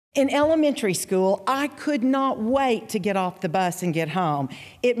In elementary school, I could not wait to get off the bus and get home.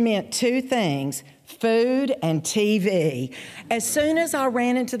 It meant two things: food and TV. As soon as I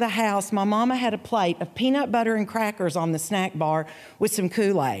ran into the house, my mama had a plate of peanut butter and crackers on the snack bar with some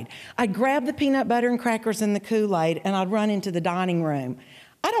Kool-Aid. I'd grab the peanut butter and crackers and the Kool-Aid, and I'd run into the dining room.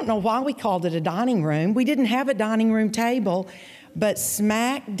 I don't know why we called it a dining room. We didn't have a dining room table, but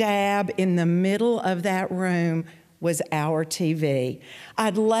smack dab in the middle of that room was our TV.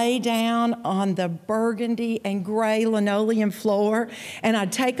 I'd lay down on the burgundy and gray linoleum floor, and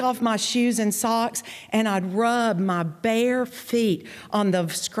I'd take off my shoes and socks, and I'd rub my bare feet on the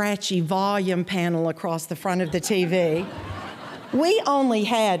scratchy volume panel across the front of the TV. We only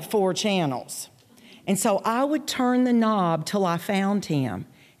had 4 channels, and so I would turn the knob till I found him.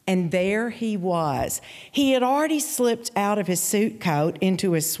 And there he was. He had already slipped out of his suit coat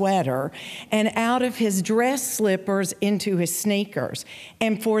into his sweater and out of his dress slippers into his sneakers.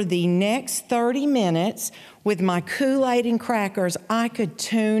 And for the next 30 minutes, with my Kool-Aid and crackers, I could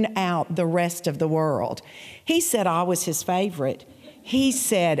tune out the rest of the world. He said I was his favorite. He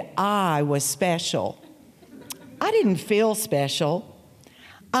said I was special. I didn't feel special.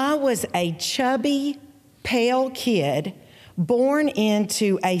 I was a chubby, pale kid born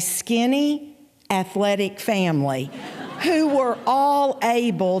into a skinny, athletic family who were all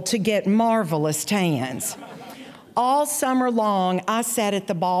able to get marvelous tans. All summer long, I sat at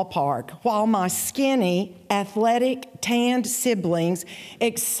the ballpark while my skinny, athletic, tanned siblings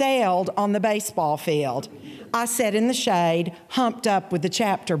excelled on the baseball field. I sat in the shade, humped up with the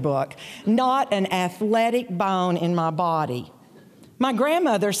chapter book, not an athletic bone in my body. My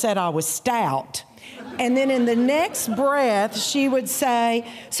grandmother said I was stout. And then in the next breath, she would say,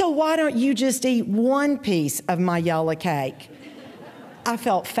 "So why don't you just eat one piece of my yellow cake?" I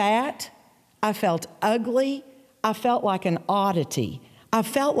felt fat. I felt ugly. I felt like an oddity. I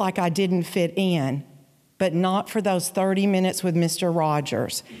felt like I didn't fit in, but not for those 30 minutes with Mr.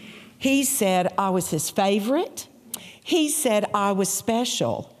 Rogers. He said I was his favorite. He said I was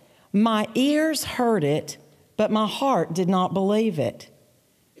special. My ears heard it, but my heart did not believe it.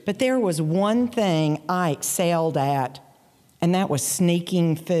 But there was one thing I excelled at, and that was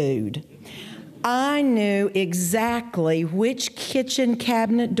sneaking food. I knew exactly which kitchen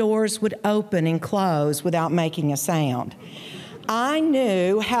cabinet doors would open and close without making a sound. I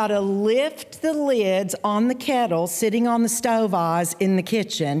knew how to lift the lids on the kettle sitting on the stove eyes in the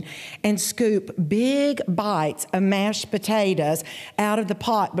kitchen and scoop big bites of mashed potatoes out of the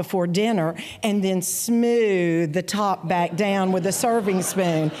pot before dinner and then smooth the top back down with a serving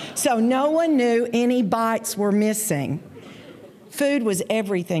spoon so no one knew any bites were missing. Food was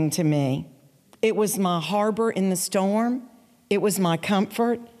everything to me. It was my harbor in the storm. It was my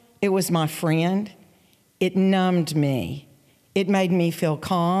comfort. It was my friend. It numbed me. It made me feel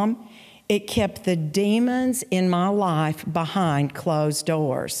calm. It kept the demons in my life behind closed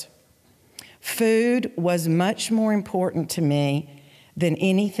doors. Food was much more important to me than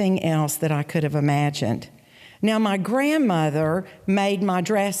anything else that I could have imagined. Now, my grandmother made my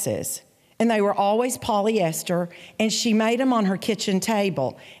dresses, and they were always polyester, and she made them on her kitchen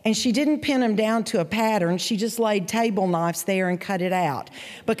table. And she didn't pin them down to a pattern. She just laid table knives there and cut it out.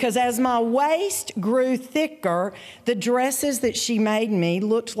 Because as my waist grew thicker, the dresses that she made me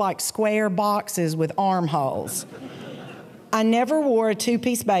looked like square boxes with armholes. I never wore a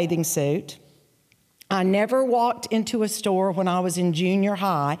 2-piece bathing suit. I never walked into a store when I was in junior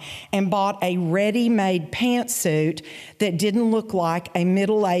high and bought a ready-made pantsuit that didn't look like a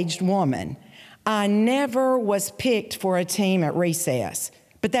middle-aged woman. I never was picked for a team at recess,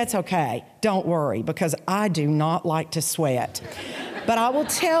 but that's okay. Don't worry, because I do not like to sweat. But I will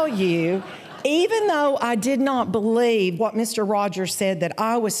tell you, even though I did not believe what Mr. Rogers said that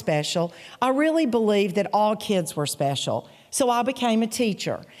I was special, I really believed that all kids were special. So I became a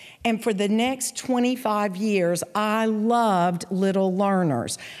teacher. And for the next 25 years, I loved little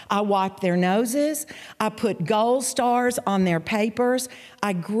learners. I wiped their noses. I put gold stars on their papers.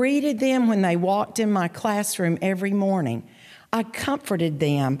 I greeted them when they walked in my classroom every morning. I comforted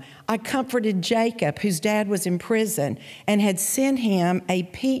them. I comforted Jacob, whose dad was in prison, and had sent him a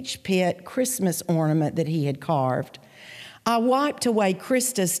peach pit Christmas ornament that he had carved. I wiped away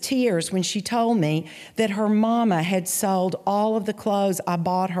Krista's tears when she told me that her mama had sold all of the clothes I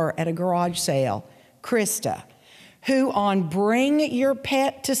bought her at a garage sale. Krista, who on Bring Your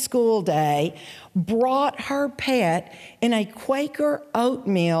Pet to School Day brought her pet in a Quaker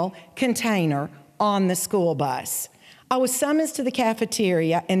oatmeal container on the school bus. I was summoned to the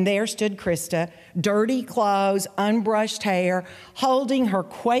cafeteria, and there stood Krista, dirty clothes, unbrushed hair, holding her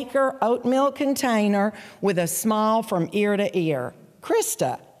Quaker oatmeal container with a smile from ear to ear.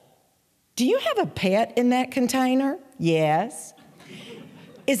 Krista, Do you have a pet in that container? Yes.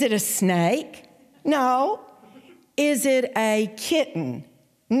 Is it a snake? No. Is it a kitten?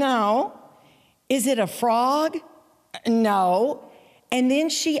 No. Is it a frog? No. And then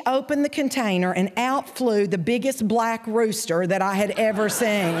she opened the container and out flew the biggest black rooster that I had ever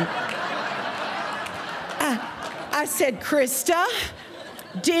seen. I said, Krista,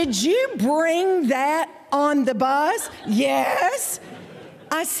 did you bring that on the bus? Yes.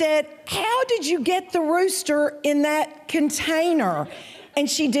 I said, how did you get the rooster in that container? And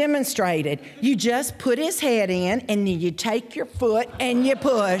she demonstrated. You just put his head in, and then you take your foot and you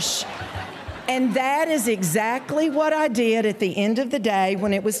push. And that is exactly what I did at the end of the day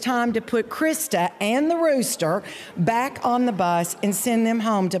when it was time to put Krista and the rooster back on the bus and send them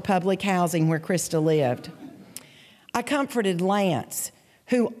home to public housing where Krista lived. I comforted Lance,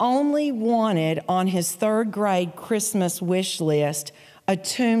 who only wanted on his third grade Christmas wish list a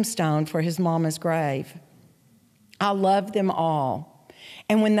tombstone for his mama's grave. I loved them all.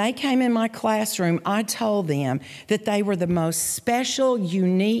 And when they came in my classroom, I told them that they were the most special,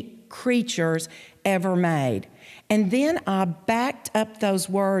 unique creatures ever made. And then I backed up those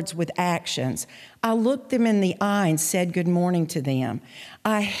words with actions. I looked them in the eye and said good morning to them.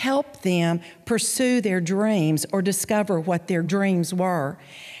 I helped them pursue their dreams or discover what their dreams were.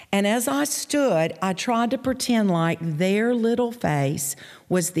 And as I stood, I tried to pretend like their little face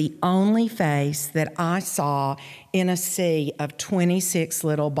was the only face that I saw in a sea of 26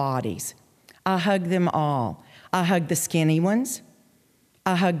 little bodies. I hugged them all. I hugged the skinny ones.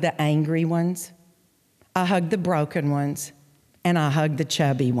 I hugged the angry ones. I hugged the broken ones. And I hugged the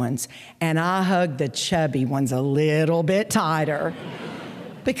chubby ones. And I hugged the chubby ones a little bit tighter.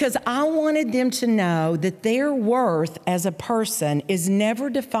 Because I wanted them to know that their worth as a person is never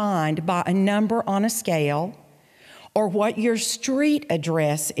defined by a number on a scale, or what your street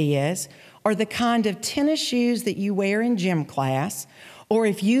address is, or the kind of tennis shoes that you wear in gym class, or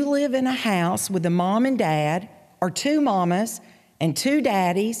if you live in a house with a mom and dad, or two mamas and two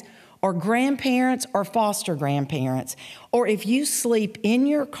daddies, or grandparents or foster grandparents, or if you sleep in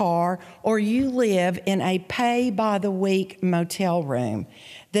your car or you live in a pay-by-the-week motel room,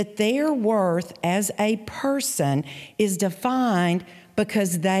 that their worth as a person is defined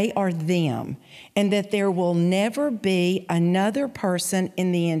because they are them, and that there will never be another person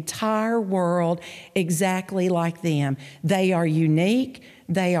in the entire world exactly like them. They are unique,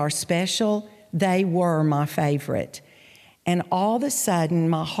 they are special, they were my favorite. And all of a sudden,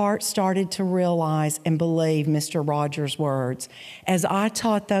 my heart started to realize and believe Mr. Rogers' words. As I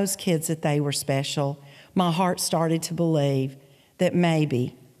taught those kids that they were special, my heart started to believe that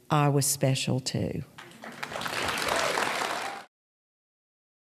maybe I was special too.